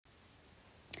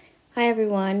Hi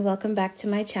everyone, welcome back to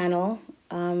my channel.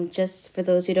 Just for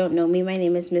those who don't know me, my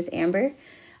name is Miss Amber.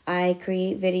 I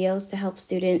create videos to help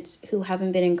students who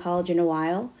haven't been in college in a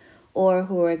while or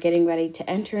who are getting ready to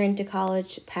enter into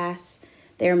college pass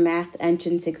their math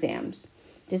entrance exams.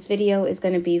 This video is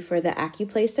going to be for the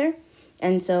Accuplacer,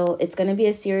 and so it's going to be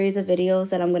a series of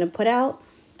videos that I'm going to put out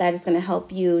that is going to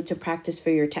help you to practice for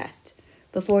your test.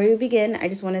 Before we begin, I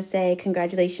just want to say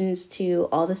congratulations to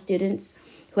all the students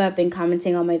who have been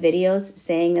commenting on my videos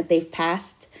saying that they've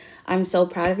passed. I'm so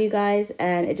proud of you guys,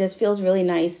 and it just feels really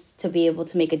nice to be able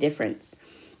to make a difference.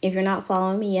 If you're not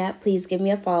following me yet, please give me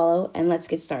a follow and let's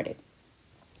get started.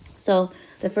 So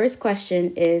the first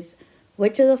question is,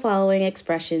 which of the following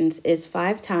expressions is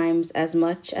 5 times as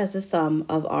much as the sum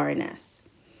of R and S?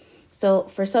 So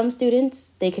for some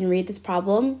students, they can read this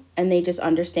problem and they just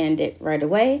understand it right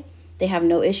away. They have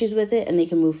no issues with it and they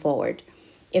can move forward.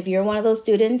 If you're one of those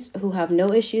students who have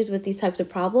no issues with these types of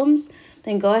problems,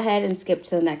 then go ahead and skip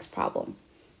to the next problem.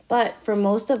 But for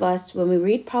most of us, when we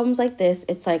read problems like this,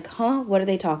 it's like, what are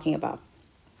they talking about?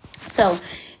 So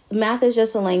math is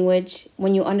just a language.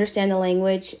 When you understand the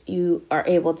language, you are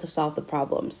able to solve the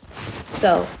problems.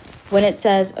 So when it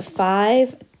says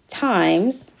 5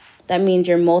 times, that means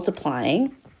you're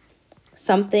multiplying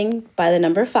something by the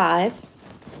number 5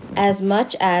 as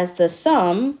much as the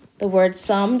sum. The word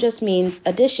sum just means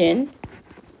addition.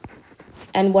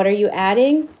 And what are you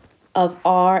adding? Of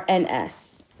R and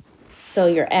S. So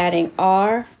you're adding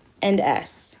R and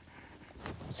S.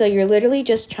 So you're literally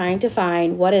just trying to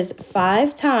find what is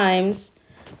 5 times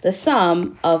the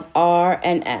sum of R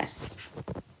and S.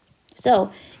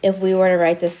 So if we were to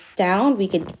write this down, we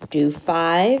could do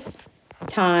 5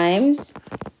 times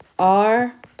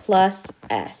R plus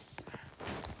S.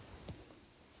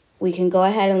 We can go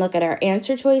ahead and look at our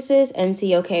answer choices and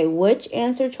see, okay, which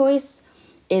answer choice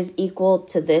is equal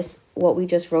to this, what we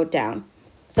just wrote down.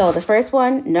 So the first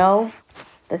one, no.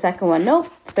 The second one,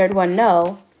 nope. The third one,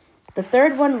 no. The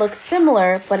third one looks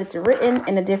similar, but it's written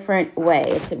in a different way.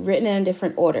 It's written in a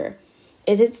different order.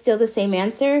 Is it still the same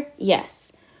answer?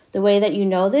 Yes. The way that you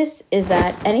know this is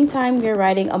that anytime you're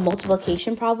writing a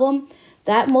multiplication problem,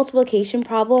 that multiplication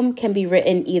problem can be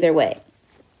written either way.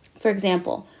 For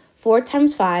example, 4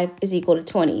 times 5 is equal to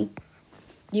 20.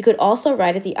 You could also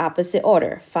write it the opposite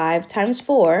order, 5 times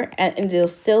 4, and it'll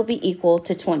still be equal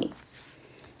to 20.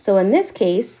 So in this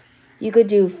case, you could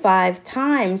do 5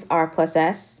 times R plus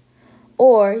S,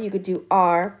 or you could do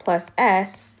R plus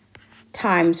S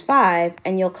times 5,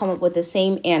 and you'll come up with the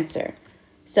same answer.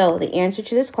 So the answer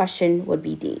to this question would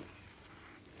be D.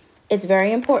 It's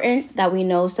very important that we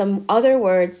know some other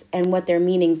words and what their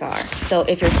meanings are. So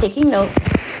if you're taking notes,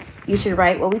 you should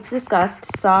write what we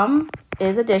discussed. Sum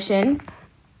is addition.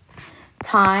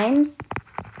 Times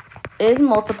is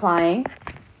multiplying.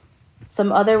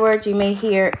 Some other words you may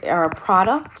hear are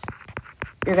product.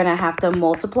 You're going to have to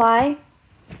multiply.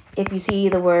 If you see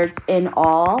the words in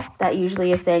all, that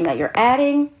usually is saying that you're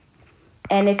adding.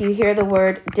 And if you hear the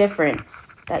word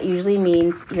difference, that usually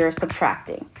means you're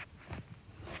subtracting.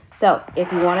 So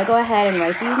if you want to go ahead and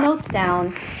write these notes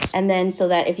down, and then so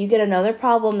that if you get another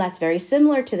problem that's very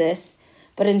similar to this,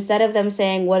 but instead of them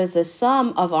saying what is the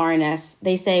sum of R and S,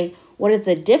 they say what is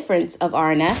the difference of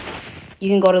R and S, you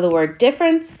can go to the word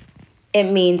difference. It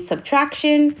means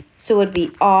subtraction, so it would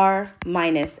be R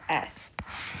minus S.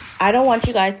 I don't want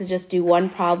you guys to just do one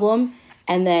problem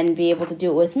and then be able to do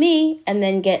it with me and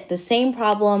then get the same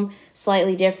problem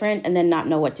slightly different and then not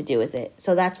know what to do with it.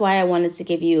 So that's why I wanted to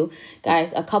give you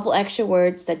guys a couple extra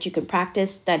words that you can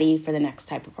practice, study for the next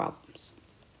type of problems.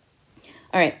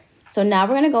 All right, so now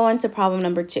we're going to go into problem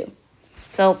number 2.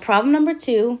 So problem number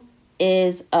 2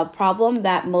 is a problem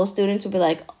that most students will be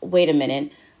like, wait a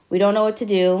minute, we don't know what to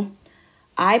do.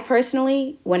 I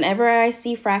personally, whenever I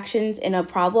see fractions in a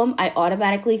problem, I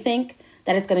automatically think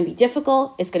that it's going to be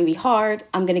difficult, it's going to be hard,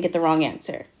 I'm going to get the wrong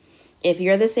answer. If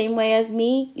you're the same way as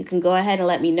me, you can go ahead and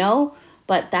let me know,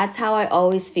 but that's how I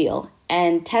always feel.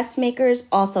 And test makers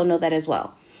also know that as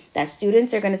well, that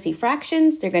students are going to see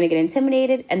fractions, they're going to get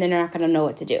intimidated, and they're not going to know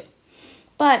what to do.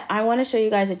 But I want to show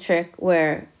you guys a trick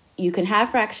where you can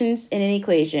have fractions in an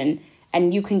equation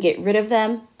and you can get rid of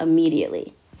them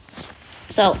immediately.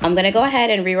 So I'm going to go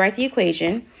ahead and rewrite the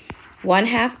equation.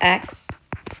 1/2 x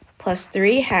plus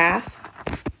 3/2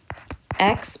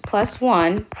 x plus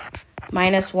 1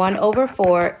 minus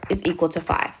 1/4 is equal to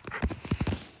 5.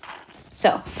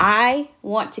 So I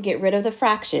want to get rid of the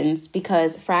fractions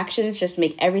because fractions just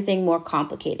make everything more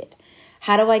complicated.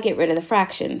 How do I get rid of the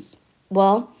fractions?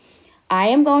 Well, I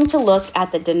am going to look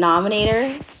at the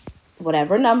denominator,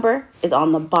 whatever number is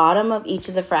on the bottom of each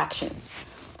of the fractions.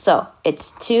 So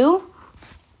it's 2,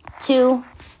 2,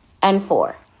 and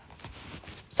 4.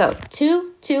 So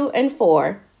 2, 2, and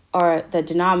 4 are the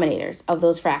denominators of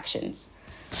those fractions.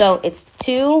 So it's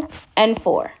 2 and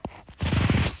 4.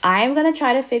 I'm going to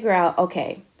try to figure out,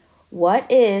 okay, what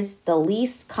is the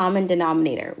least common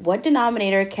denominator? What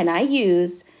denominator can I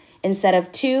use instead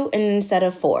of 2 and instead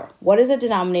of 4? What is a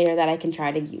denominator that I can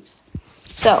try to use?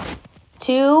 So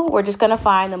 2, we're just going to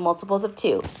find the multiples of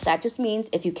 2. That just means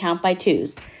if you count by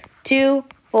 2s. 2,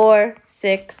 4,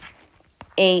 6,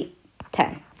 8,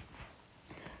 10.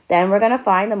 Then we're going to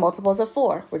find the multiples of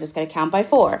 4. We're just going to count by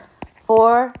 4.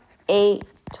 4, 8,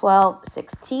 12,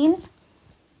 16.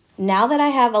 Now that I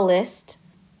have a list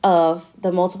of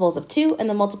the multiples of 2 and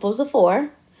the multiples of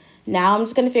 4, now I'm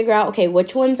just going to figure out, okay,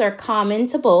 which ones are common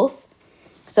to both.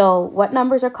 So what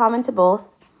numbers are common to both?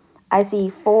 I see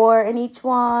 4 in each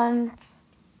one,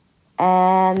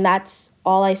 and that's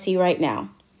all I see right now.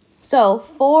 So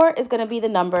 4 is going to be the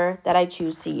number that I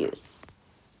choose to use.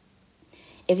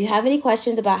 If you have any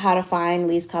questions about how to find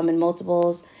least common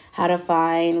multiples, how to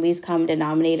find least common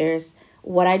denominators,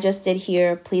 what I just did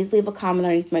here, please leave a comment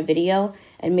underneath my video,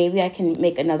 and maybe I can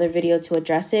make another video to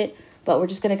address it, but we're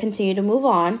just going to continue to move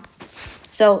on.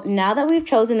 So now that we've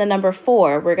chosen the number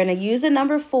 4, we're going to use the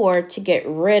number 4 to get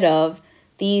rid of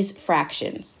these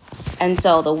fractions. And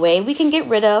so the way we can get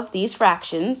rid of these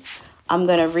fractions, I'm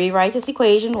going to rewrite this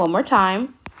equation one more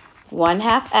time.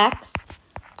 1/2 x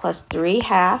plus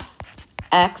 3/2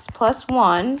 x plus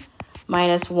 1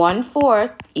 minus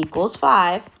 1/4 equals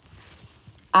 5.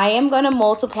 I am going to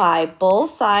multiply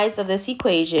both sides of this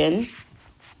equation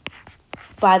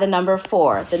by the number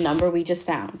 4, the number we just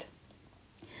found.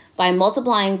 By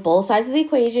multiplying both sides of the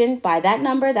equation by that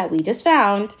number that we just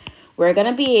found, we're going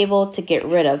to be able to get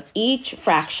rid of each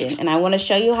fraction, and I want to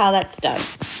show you how that's done.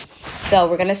 So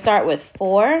we're going to start with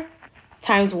 4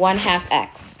 times 1/2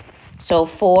 x. So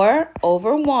 4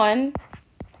 over 1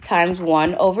 times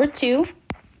 1 over 2.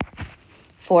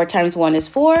 4 times 1 is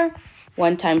 4.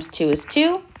 1 times 2 is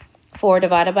 2. 4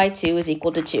 divided by 2 is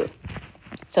equal to 2.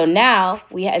 So now,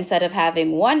 instead of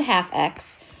having 1/2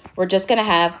 x, we're just going to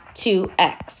have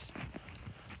 2x.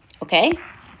 Okay?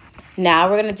 Now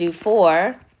we're going to do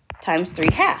 4 times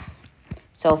 3/2.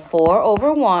 So 4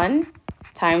 over 1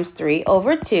 times 3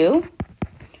 over 2.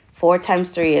 4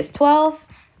 times 3 is 12.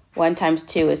 1 times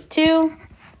 2 is 2.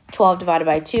 12 divided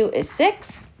by 2 is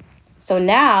 6. So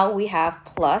now we have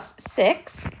plus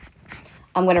 6.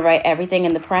 I'm going to write everything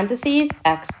in the parentheses,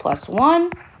 x plus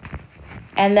 1.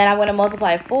 And then I'm going to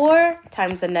multiply 4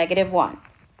 times the negative 1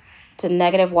 to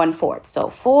negative 1/4. So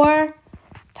 4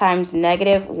 times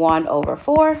negative 1 over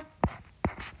 4.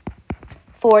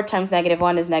 4 times negative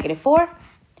 1 is negative 4.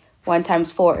 1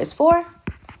 times 4 is 4.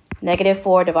 Negative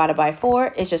 4 divided by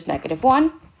 4 is just negative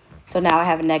 1. So now I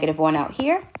have a negative 1 out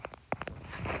here.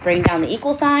 Bring down the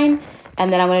equal sign.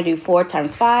 And then I'm going to do 4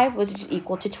 times 5, which is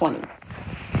equal to 20.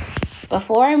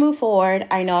 Before I move forward,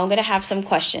 I know I'm going to have some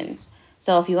questions.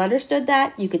 So if you understood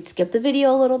that, you could skip the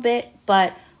video a little bit,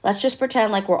 but let's just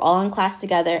pretend like we're all in class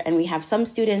together and we have some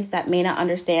students that may not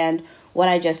understand what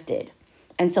I just did.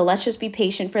 And so let's just be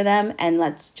patient for them and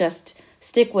let's just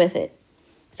stick with it.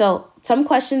 So some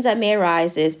questions that may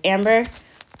arise is, Amber,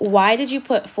 why did you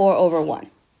put 4 over 1?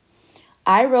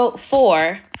 I wrote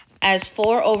 4 as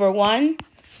 4 over 1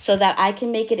 so that I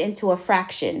can make it into a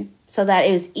fraction so that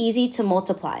it was easy to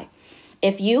multiply.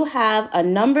 If you have a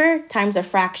number times a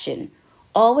fraction,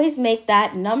 always make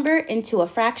that number into a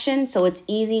fraction so it's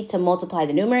easy to multiply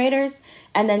the numerators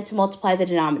and then to multiply the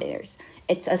denominators.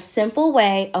 It's a simple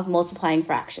way of multiplying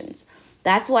fractions.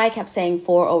 That's why I kept saying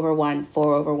 4 over 1,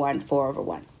 4 over 1, 4 over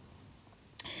 1.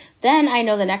 Then I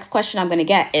know the next question I'm going to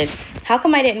get is, how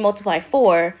come I didn't multiply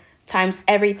 4 times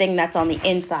everything that's on the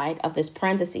inside of this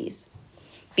parentheses?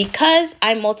 Because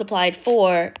I multiplied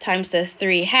 4 times the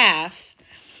 3/2,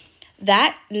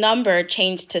 that number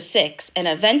changed to 6, and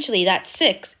eventually that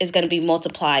 6 is going to be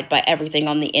multiplied by everything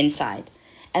on the inside.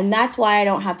 And that's why I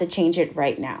don't have to change it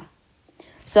right now.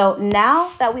 So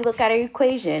now that we look at our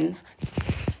equation,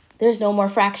 there's no more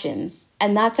fractions.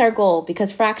 And that's our goal,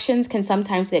 because fractions can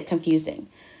sometimes get confusing.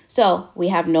 So we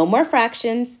have no more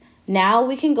fractions. Now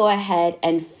we can go ahead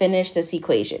and finish this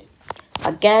equation.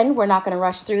 Again, we're not going to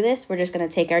rush through this. We're just going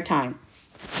to take our time.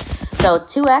 So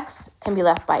 2x can be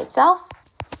left by itself.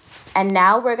 And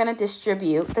now we're going to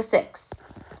distribute the 6.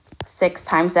 6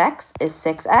 times x is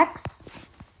 6x.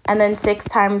 And then 6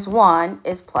 times 1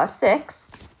 is plus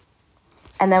 6.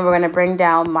 And then we're going to bring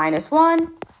down minus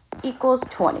 1 equals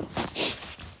 20.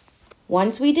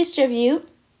 Once we distribute,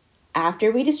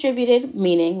 after we distributed,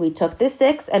 meaning we took this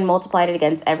 6 and multiplied it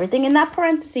against everything in that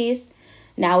parentheses,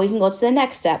 now we can go to the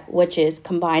next step, which is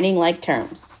combining like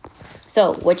terms.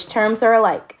 So which terms are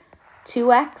alike?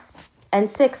 2x and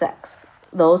 6x.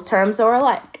 Those terms are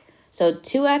alike. So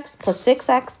 2x plus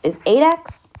 6x is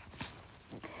 8x.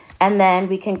 And then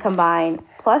we can combine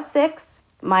plus 6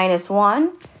 minus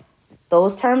 1.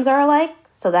 Those terms are alike.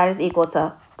 So that is equal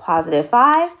to positive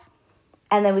 5.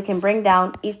 And then we can bring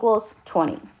down equals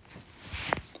 20.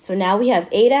 So now we have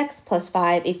 8x plus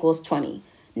 5 equals 20.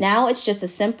 Now it's just a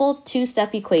simple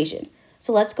two-step equation.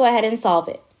 So let's go ahead and solve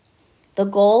it. The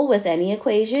goal with any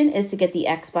equation is to get the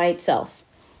x by itself.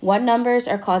 What numbers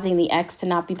are causing the x to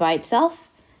not be by itself?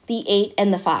 The 8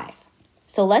 and the 5.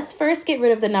 So let's first get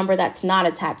rid of the number that's not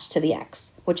attached to the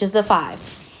x, which is the 5.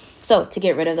 So to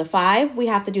get rid of the 5, we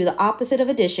have to do the opposite of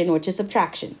addition, which is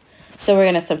subtraction. So we're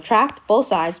going to subtract both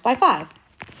sides by 5.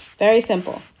 Very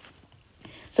simple.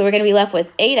 So we're going to be left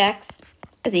with 8x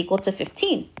is equal to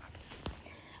 15.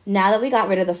 Now that we got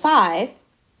rid of the 5,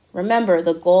 remember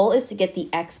the goal is to get the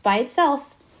x by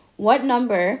itself. What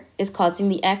number is causing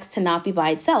the x to not be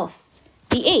by itself?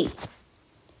 The 8.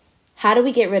 How do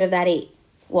we get rid of that 8?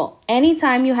 Well,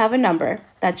 anytime you have a number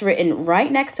that's written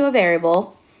right next to a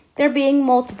variable, they're being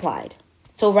multiplied.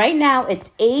 So right now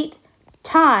it's 8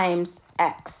 times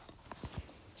x.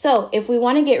 So if we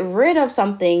want to get rid of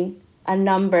something, a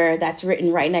number that's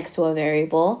written right next to a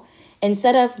variable,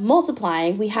 instead of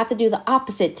multiplying, we have to do the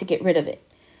opposite to get rid of it.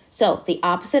 So the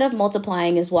opposite of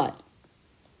multiplying is what?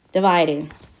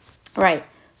 Dividing. Right.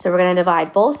 So we're going to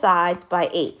divide both sides by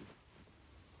 8.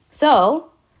 So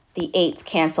the 8's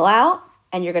cancel out,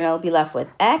 and you're going to be left with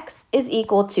x is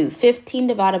equal to 15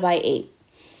 divided by 8.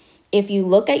 If you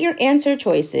look at your answer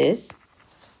choices,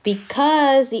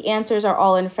 because the answers are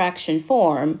all in fraction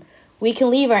form, we can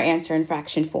leave our answer in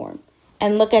fraction form.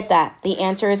 And look at that. The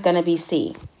answer is going to be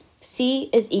C. C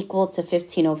is equal to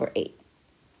 15 over 8.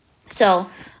 So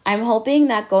I'm hoping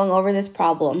that going over this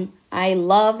problem, I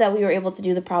love that we were able to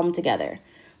do the problem together.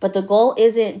 But the goal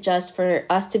isn't just for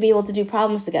us to be able to do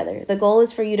problems together. The goal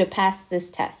is for you to pass this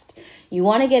test. You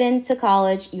want to get into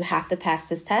college, you have to pass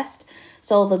this test.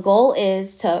 So the goal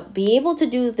is to be able to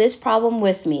do this problem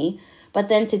with me, but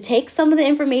then to take some of the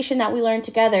information that we learned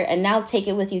together and now take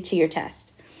it with you to your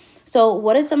test. So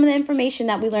what is some of the information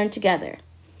that we learned together?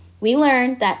 We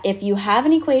learned that if you have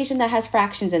an equation that has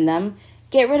fractions in them,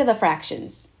 get rid of the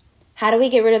fractions. How do we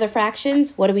get rid of the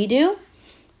fractions? What do?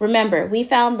 Remember, we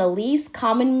found the least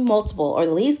common multiple or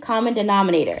the least common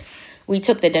denominator. We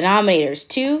took the denominators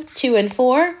 2, 2, and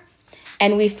 4,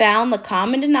 and we found the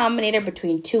common denominator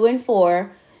between 2 and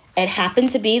 4. It happened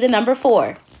to be the number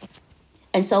 4.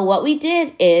 And so what we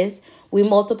did is we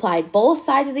multiplied both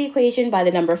sides of the equation by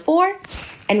the number 4,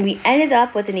 and we ended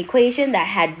up with an equation that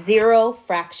had 0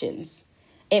 fractions.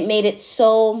 It made it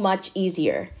so much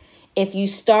easier. If you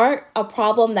start a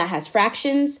problem that has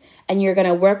fractions and you're going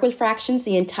to work with fractions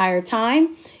the entire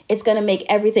time, it's going to make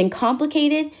everything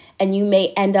complicated and you may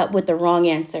end up with the wrong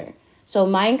answer. So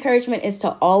my encouragement is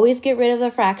to always get rid of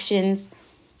the fractions,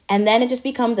 and then it just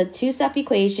becomes a two-step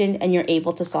equation and you're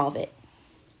able to solve it.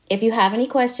 If you have any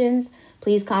questions,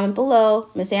 please comment below.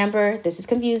 Miss Amber, this is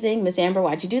confusing. Miss Amber,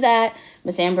 why'd you do that?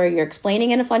 Miss Amber, you're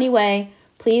explaining in a funny way.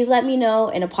 Please let me know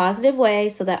in a positive way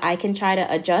so that I can try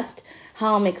to adjust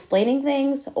how I'm explaining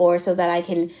things, or so that I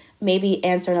can maybe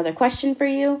answer another question for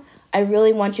you. I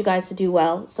really want you guys to do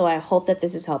well, so I hope that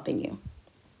this is helping you.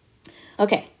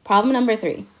 Okay, problem number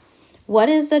 3. What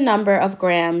is the number of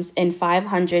grams in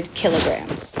 500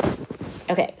 kilograms?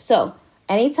 Okay, so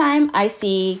anytime I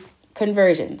see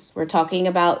conversions, we're talking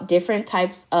about different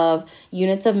types of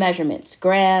units of measurements,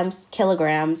 grams,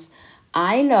 kilograms,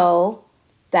 I know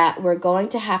that we're going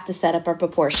to have to set up a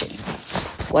proportion.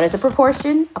 What is a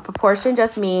proportion? A proportion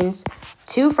just means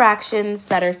two fractions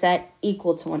that are set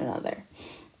equal to one another.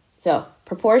 So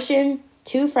proportion,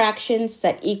 two fractions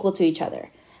set equal to each other.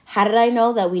 How did I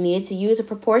know that we needed to use a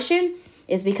proportion?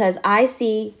 Is because I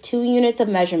see two units of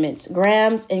measurements,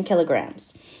 grams and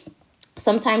kilograms.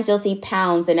 Sometimes you'll see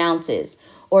pounds and ounces,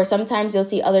 or sometimes you'll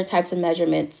see other types of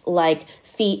measurements like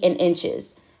feet and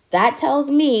inches. That tells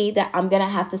me that I'm going to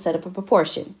have to set up a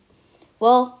proportion.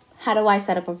 Well, how do I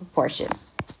set up a proportion?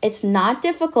 It's not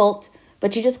difficult,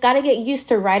 but you just got to get used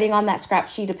to writing on that scrap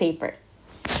sheet of paper.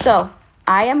 So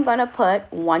I am going to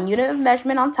put 1 unit of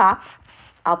measurement on top.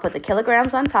 I'll put the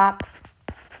kilograms on top.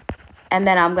 And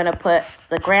then I'm going to put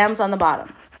the grams on the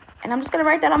bottom. And I'm just going to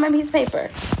write that on my piece of paper.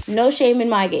 No shame in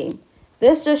my game.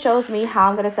 This just shows me how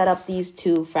I'm going to set up these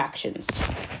two fractions.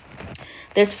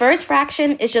 This first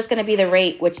fraction is just going to be the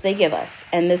rate which they give us.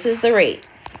 And this is the rate.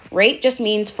 Rate just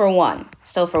means for 1.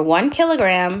 So for 1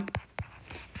 kilogram,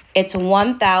 it's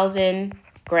 1,000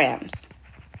 grams.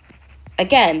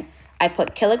 Again, I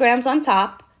put kilograms on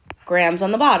top, grams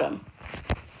on the bottom.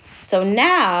 So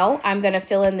now I'm going to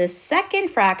fill in this second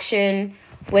fraction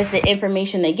with the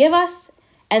information they give us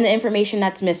and the information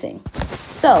that's missing.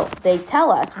 So they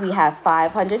tell us we have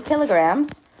 500 kilograms.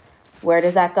 Where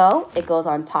does that go? It goes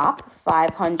on top,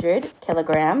 500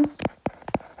 kilograms.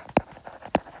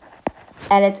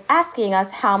 And it's asking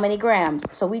us how many grams.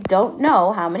 So we don't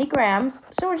know how many grams,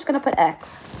 so we're just going to put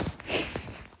X.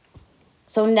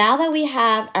 So now that we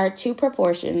have our two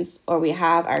proportions, or we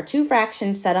have our two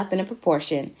fractions set up in a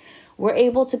proportion, we're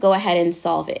able to go ahead and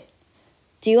solve it.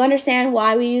 Do you understand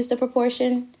why we use the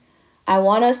proportion? I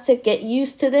want us to get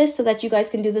used to this so that you guys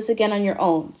can do this again on your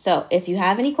own. So if you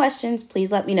have any questions,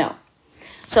 please let me know.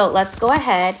 So let's go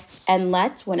ahead and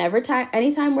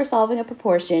anytime we're solving a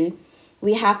proportion,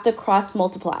 we have to cross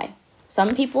multiply.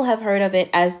 Some people have heard of it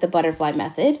as the butterfly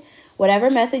method. Whatever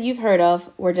method you've heard of,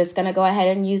 we're just going to go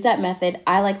ahead and use that method.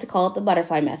 I like to call it the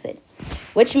butterfly method,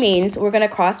 which means we're going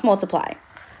to cross multiply.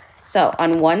 So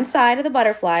on one side of the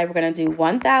butterfly, we're going to do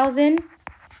 1,000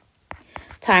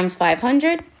 times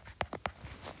 500.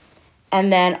 And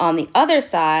then on the other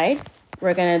side,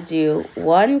 we're going to do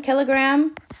 1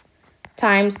 kilogram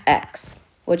times X,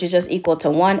 which is just equal to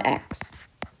 1X.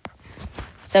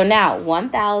 So now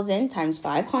 1,000 times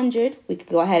 500, we could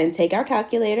go ahead and take our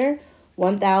calculator.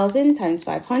 1,000 times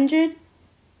 500,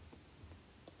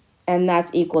 and that's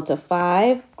equal to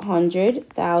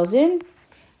 500,000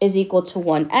 is equal to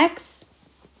 1X.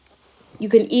 You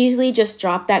can easily just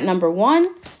drop that number 1,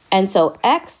 and so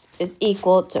X is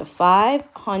equal to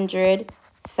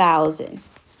 500,000.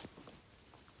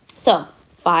 So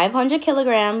 500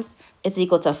 kilograms is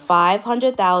equal to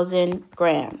 500,000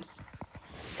 grams.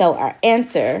 So our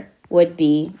answer would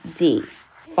be D,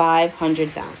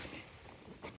 500,000.